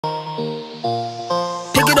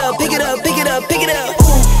up, pick it up.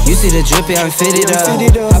 You see the drip, yeah, I'm fitted up.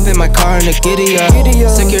 Hop in my car and the giddy up.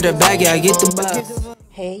 Secure the bag, yeah, I get the bus.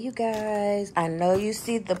 Hey, you guys. I know you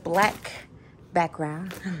see the black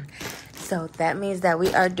background. So that means that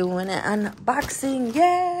we are doing an unboxing.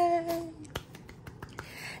 Yay!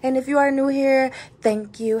 And if you are new here,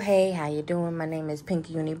 thank you. Hey, how you doing? My name is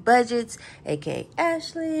Pink-UniBudgetz, aka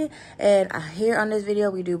Ashley. And here on this video,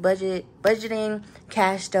 we do budgeting,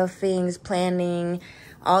 cash stuffings, planning,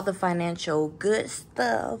 all the financial good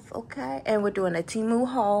stuff, okay? And we're doing a Temu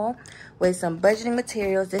haul with some budgeting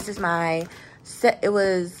materials. This is my set. It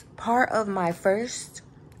was part of my first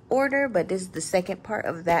order, but this is the second part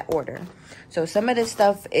of that order. So some of this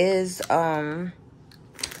stuff is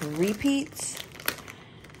repeats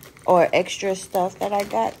or extra stuff that I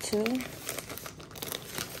got too.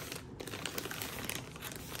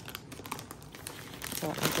 So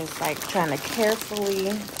I'm just like trying to carefully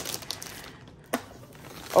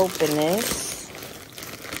open this.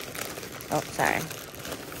 Oh, sorry.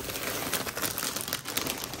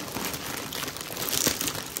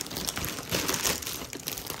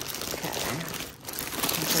 Okay.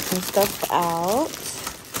 Take some stuff out.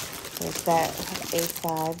 There's that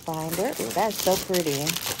A5 binder. Ooh, that's so pretty.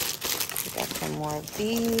 Got some more of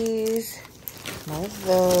these, more of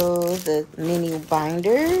those, the mini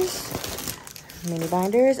binders,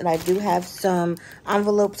 and I do have some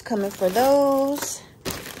envelopes coming for those.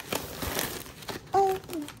 Oh,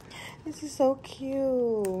 this is so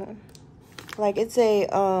cute. Like it's a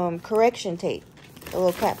correction tape, a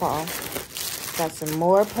little cat paw. Got some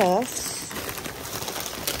more puffs.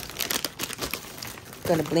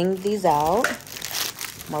 Gonna bling these out.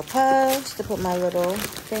 More puffs to put my little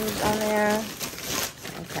things on there.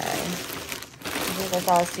 Okay. I think that's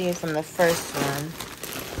all I see from the first one.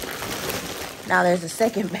 Now there's a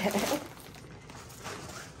second bag.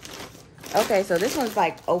 Okay, so this one's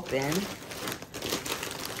like open.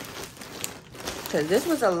 Because this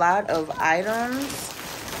was a lot of items.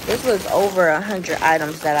 This was over 100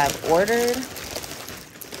 items that I've ordered.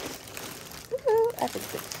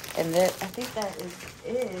 And then I think that is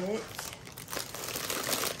it.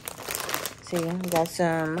 See, we got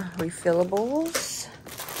some refillables.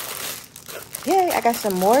 Yay, I got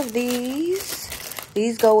some more of these.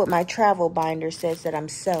 These go with my travel binder sets that I'm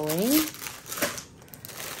selling.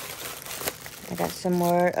 I got some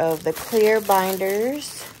more of the clear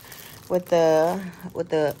binders with the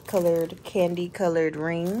colored candy colored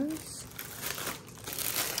rings.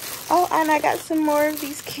 Oh, and I got some more of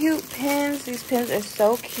these cute pins. These pins are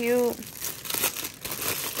so cute.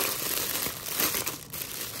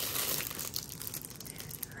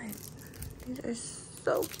 These are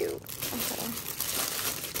so cute. Okay.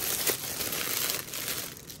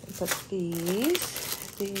 Put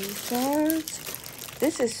these ones.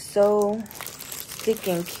 This is so thick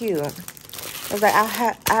and cute. It's like I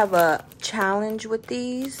have a challenge with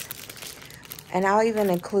these, and I'll even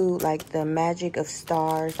include like the magic of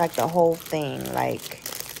stars, like the whole thing, like,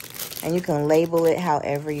 and you can label it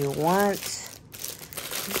however you want.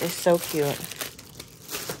 It's so cute.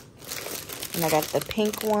 And I got the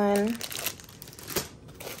pink one.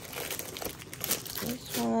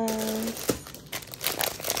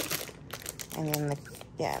 And then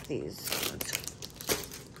these ones.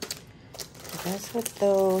 So that's what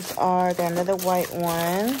those are. Got another white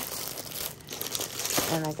one.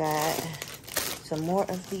 And I got some more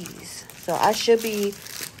of these. So I should be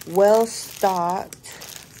well stocked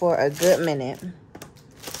for a good minute.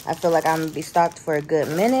 I feel like I'm gonna be stocked for a good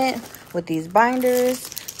minute with these binders,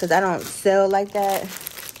 because I don't sell like that.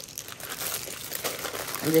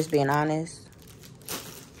 I'm just being honest.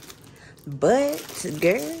 But,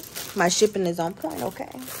 girl, my shipping is on point,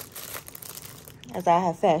 okay? As I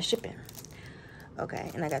have fast shipping.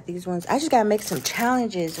 Okay, and I got these ones. I just gotta make some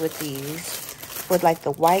challenges with these. With like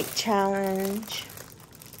the white challenge.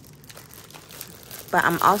 But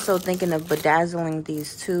I'm also thinking of bedazzling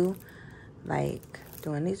these too. Like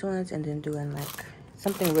doing these ones and then doing like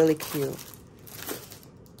something really cute.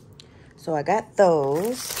 So I got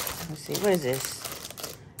those. Let's see, what is this?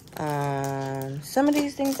 Some of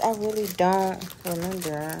these things I really don't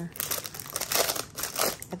remember.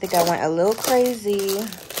 I think I went a little crazy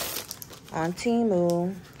on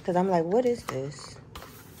Temu because I'm like, what is this?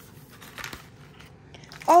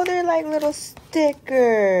 Oh, they're like little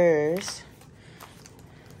stickers.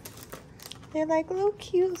 They're like little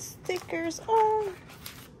cute stickers. Oh,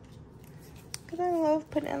 because I love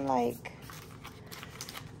putting like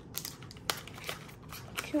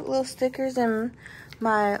cute little stickers in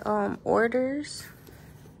my orders.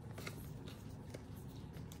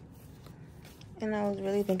 And I was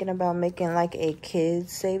really thinking about making like a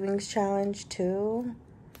kids savings challenge too.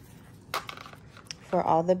 for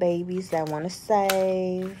all the babies that want to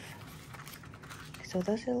save. So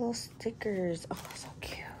those are little stickers. Oh, so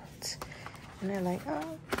cute. And they're like,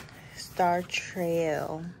 oh, Star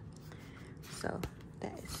Trail. So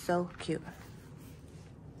that is so cute.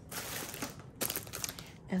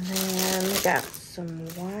 And then we got some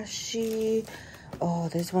washi. Oh,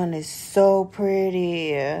 this one is so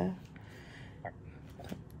pretty.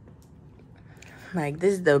 Like,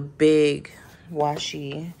 this is the big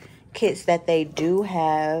washi kits that they do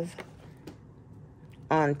have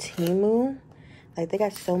on Temu. Like, they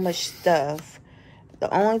got so much stuff.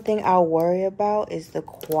 The only thing I'll worry about is the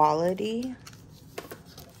quality.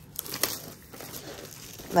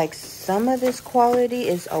 Like, some of this quality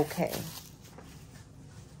is okay.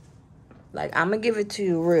 Like, I'm gonna give it to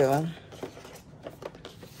you real.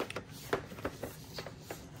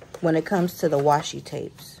 When it comes to the washi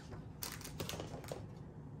tapes.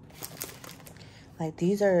 Like,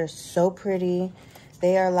 these are so pretty.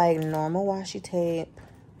 They are like normal washi tape.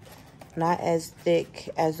 Not as thick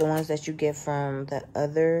as the ones that you get from the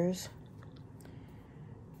others.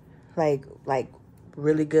 Like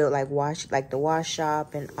really good, like the wash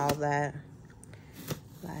shop and all that.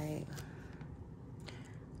 Like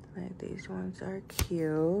these ones are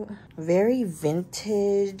cute. Very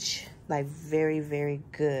vintage, like very, very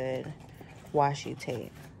good washi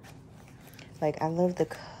tape. Like, I love the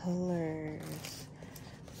colors.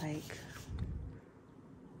 Like,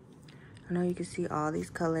 I know you can see all these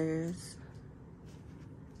colors.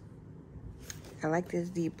 I like this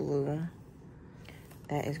deep blue.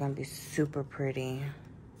 That is gonna be super pretty.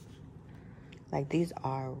 Like, these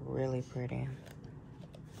are really pretty.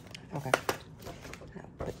 Okay, I'll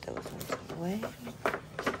put those ones away.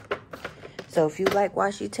 So if you like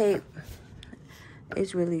washi tape,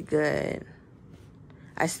 it's really good.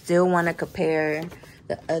 I still want to compare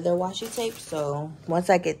the other washi tape, so once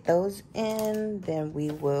I get those in, then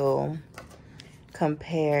we will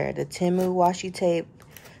compare the Temu washi tape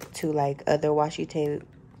to like other washi tape,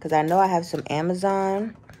 because I know I have some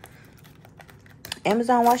Amazon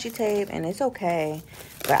washi tape and it's okay,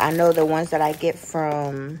 but I know the ones that I get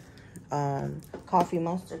from Coffee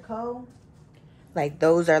Monster Co., like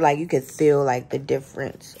those are like, you could feel like the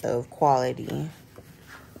difference of quality.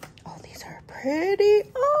 Oh, these are pretty.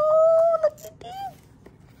 Oh, look at these.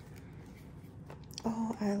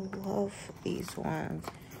 Oh, I love these ones.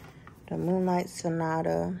 The Moonlight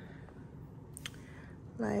Sonata.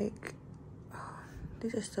 Like, oh,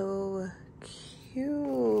 these are so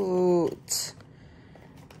cute.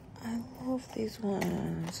 I love these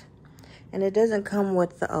ones. And it doesn't come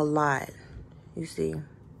with a lot, you see.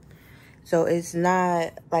 So it's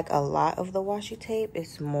not like a lot of the washi tape.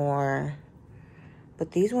 It's more.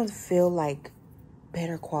 But these ones feel like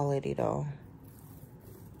better quality though.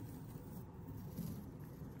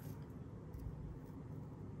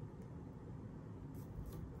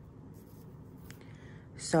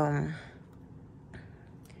 So,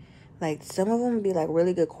 like, some of them be like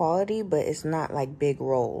really good quality, but it's not like big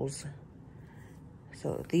rolls.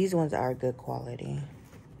 So these ones are good quality.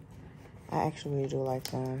 I actually really do like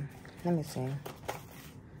them. Let me see.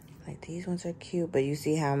 Like, these ones are cute, but you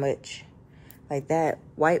see how much, like, that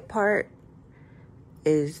white part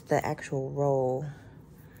is the actual roll,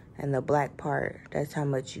 and the black part, that's how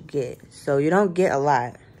much you get. So you don't get a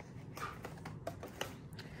lot,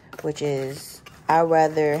 which is, I'd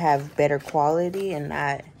rather have better quality and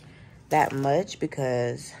not that much,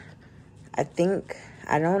 because I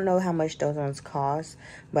don't know how much those ones cost,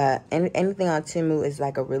 but anything on Temu is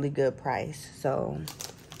like a really good price. So,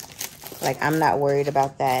 like, I'm not worried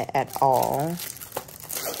about that at all.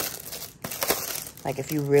 Like,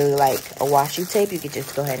 if you really like a washi tape, you could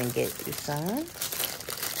just go ahead and get you some.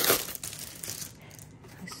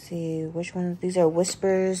 Let's see, which one? These are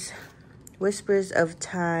Whispers of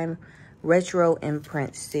Time Retro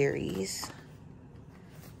Imprint Series.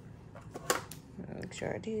 Make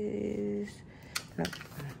sure these. No.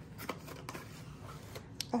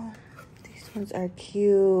 Oh, these ones are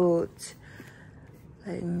cute.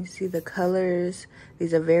 Let me see the colors.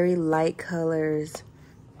 These are very light colors.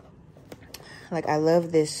 Like, I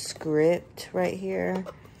love this script right here.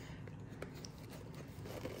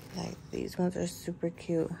 Like, these ones are super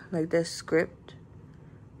cute. Like, this script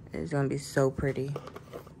is gonna be so pretty.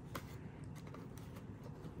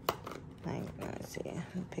 Like, let's see.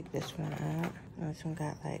 Let me pick this one out. This one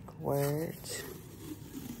got like words.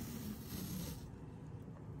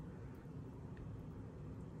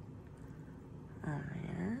 On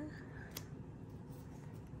there.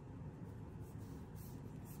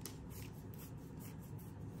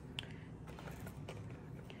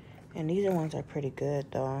 And these ones are pretty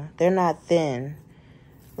good though. They're not thin.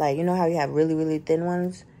 Like, you know how you have really, really thin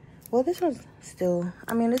ones? Well, this one's still,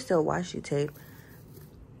 I mean, it's still washi tape.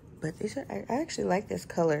 But these are, I actually like this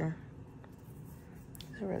color.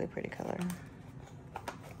 It's a really pretty color.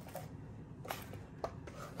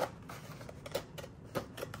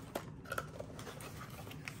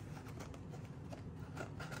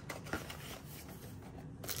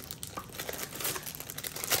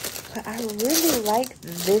 But I really like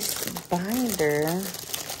this binder.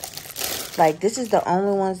 Like, this is the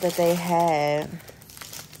only ones that they had,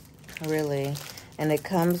 really. And it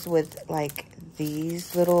comes with, like,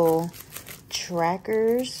 these little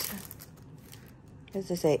trackers. What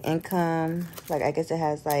does it say? Income. Like, I guess it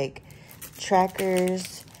has, like,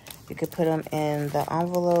 trackers. You could put them in the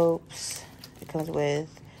envelopes. It comes with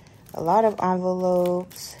a lot of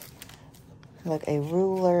envelopes. Like, a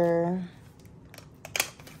ruler.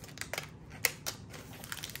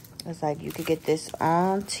 It's like you could get this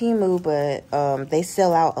on Temu, but they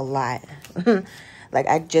sell out a lot. Like,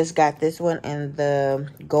 I just got this one and the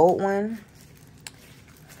gold one.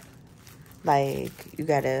 Like, you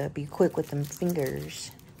gotta be quick with them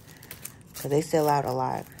fingers, because they sell out a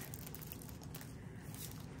lot.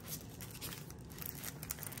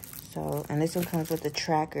 So, and this one comes with the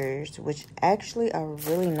trackers, which actually are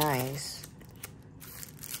really nice.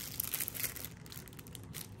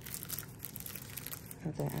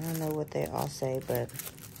 I don't know what they all say, but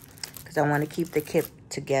because I want to keep the kit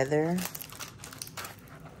together.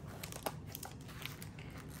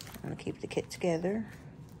 I want to keep the kit together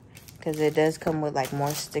because it does come with like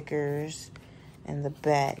more stickers in the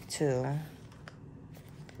back too.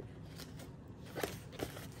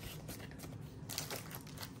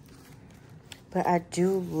 But I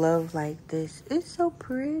do love like this. It's so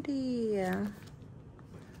pretty.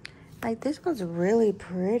 Like, this one's really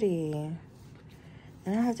pretty.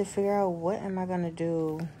 And I have to figure out what am I going to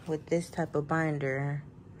do with this type of binder.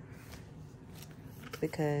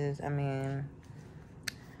 Because, I mean,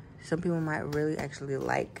 some people might really actually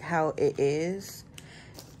like how it is.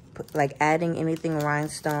 Like, adding anything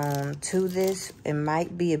rhinestone to this, it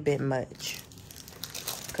might be a bit much.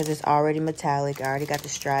 Because it's already metallic. I already got the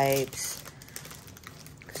stripes.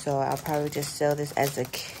 So, I'll probably just sell this as a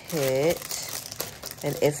kit.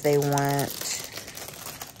 And if they want...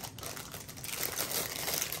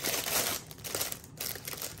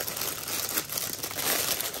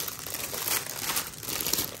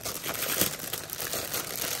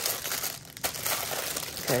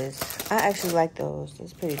 because I actually like those.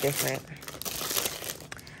 It's pretty different.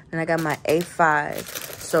 And I got my A5.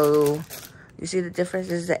 So, you see the difference?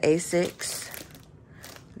 This is the A6.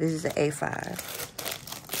 This is the A5.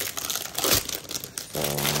 So,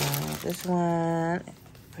 this one,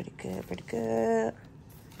 pretty good, pretty good.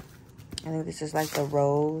 I think this is like the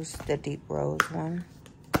rose, the deep rose one.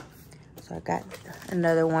 So, I got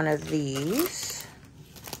another one of these.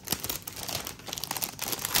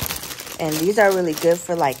 And these are really good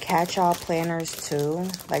for like catch-all planners too.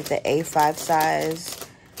 Like the A5 size.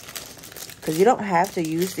 Because you don't have to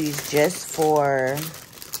use these just for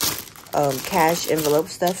cash envelope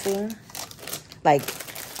stuffing. Like,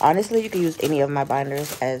 honestly, you can use any of my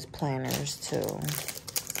binders as planners too.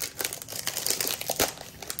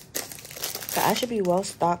 So I should be well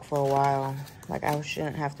stocked for a while. Like, I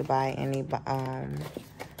shouldn't have to buy any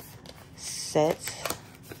sets.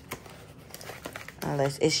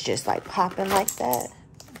 Unless it's just like popping like that.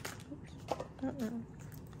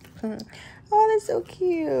 Oh, that's so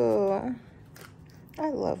cute. I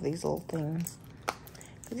love these little things.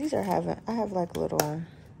 These are I have like little...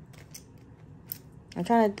 I'm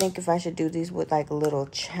trying to think if I should do these with like little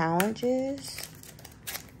challenges.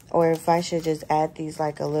 Or if I should just add these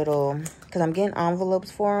like a little... Because I'm getting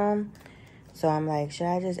envelopes for them. So I'm like, should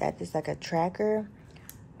I just add this like a tracker?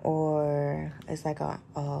 Or it's like a...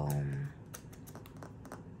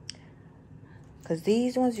 Because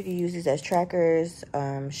these ones, you can use these as trackers,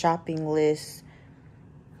 shopping lists,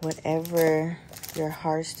 whatever your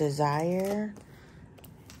heart's desire.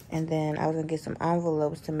 And then I was going to get some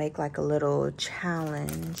envelopes to make like a little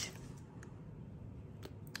challenge.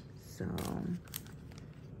 So,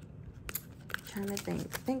 trying to think.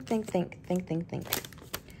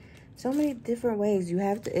 So many different ways. You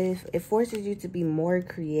have to, it forces you to be more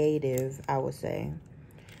creative, I would say.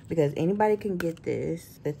 Because anybody can get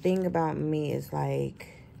this. The thing about me is like,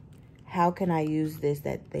 how can I use this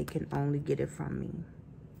that they can only get it from me?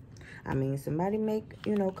 I mean, somebody make,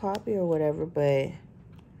 you know, copy or whatever, but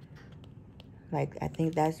like, I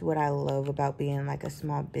think that's what I love about being like a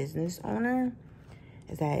small business owner,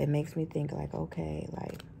 is that it makes me think like, okay,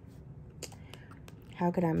 like,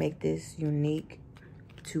 how could I make this unique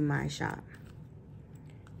to my shop?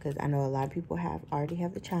 because I know a lot of people already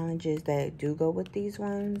have the challenges that do go with these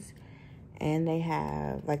ones. And they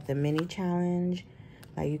have like the mini challenge.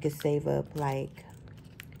 Like you could save up like,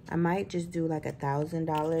 I might just do like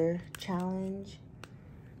 $1,000 challenge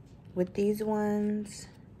with these ones.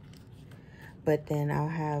 But then I'll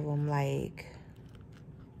have them like,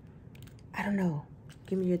 I don't know.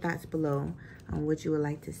 Give me your thoughts below on what you would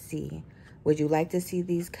like to see. Would you like to see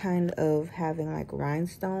these kind of having like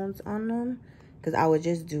rhinestones on them? Because I would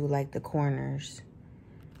just do like the corners,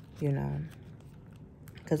 you know.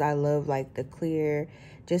 Because I love like the clear,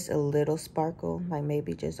 just a little sparkle. Like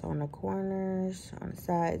maybe just on the corners, on the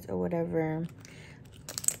sides or whatever.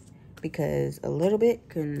 Because a little bit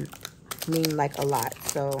can mean like a lot.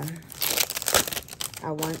 So I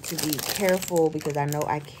want to be careful because I know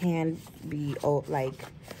I can be, like,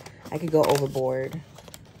 I could go overboard.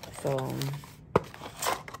 So,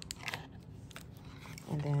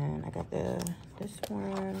 and then I got this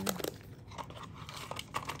one.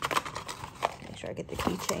 Make sure I get the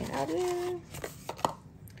keychain out of there.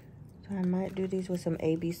 So I might do these with some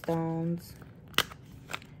AB stones.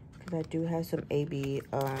 Because I do have some AB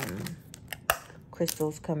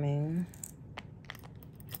crystals coming.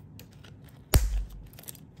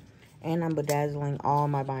 And I'm bedazzling all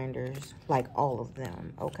my binders, like all of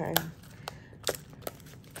them, okay?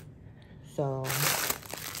 So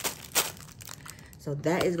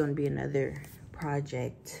that is going to be another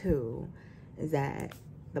project too, is that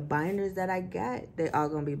the binders that I got, they're all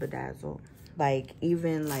going to be bedazzled. Like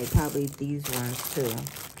even like probably these ones too.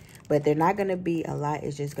 But they're not going to be a lot.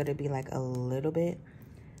 It's just going to be like a little bit.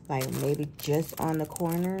 Like maybe just on the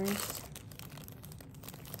corners.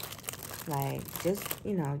 Like just,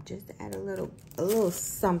 you know, just to add a little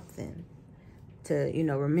something to, you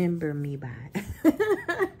know, remember me by.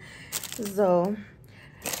 So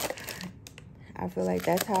I feel like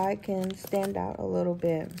that's how I can stand out a little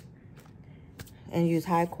bit and use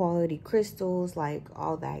high quality crystals, like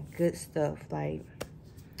all that good stuff. Like,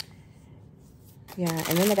 yeah.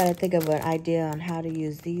 And then I gotta think of an idea on how to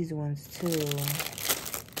use these ones too.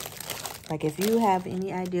 Like if you have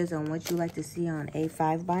any ideas on what you like to see on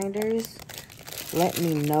A5 binders, let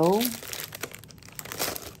me know.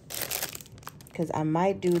 Because I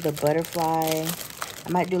might do the butterfly. I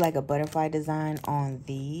might do like a butterfly design on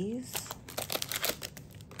these.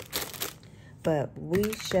 But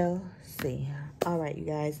we shall see. Alright, you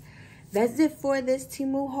guys. That's it for this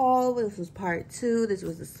Temu haul. This was part 2. This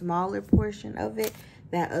was a smaller portion of it.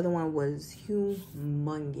 That other one was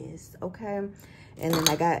humongous. Okay. And then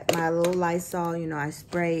I got my little Lysol. You know, I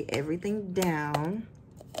spray everything down.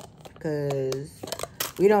 Because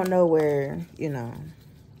we don't know where, you know,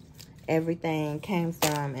 everything came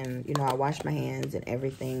from. And, you know, I washed my hands and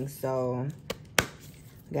everything. So,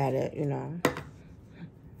 gotta, you know,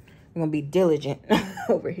 I'm gonna be diligent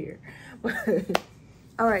over here.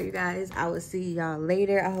 All right, you guys. I will see y'all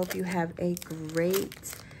later. I hope you have a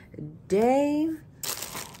great day.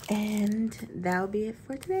 And that'll be it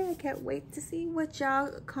for today. I can't wait to see what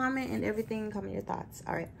y'all comment and everything. Comment your thoughts.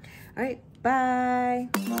 All right. All right. Bye.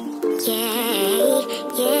 Yeah.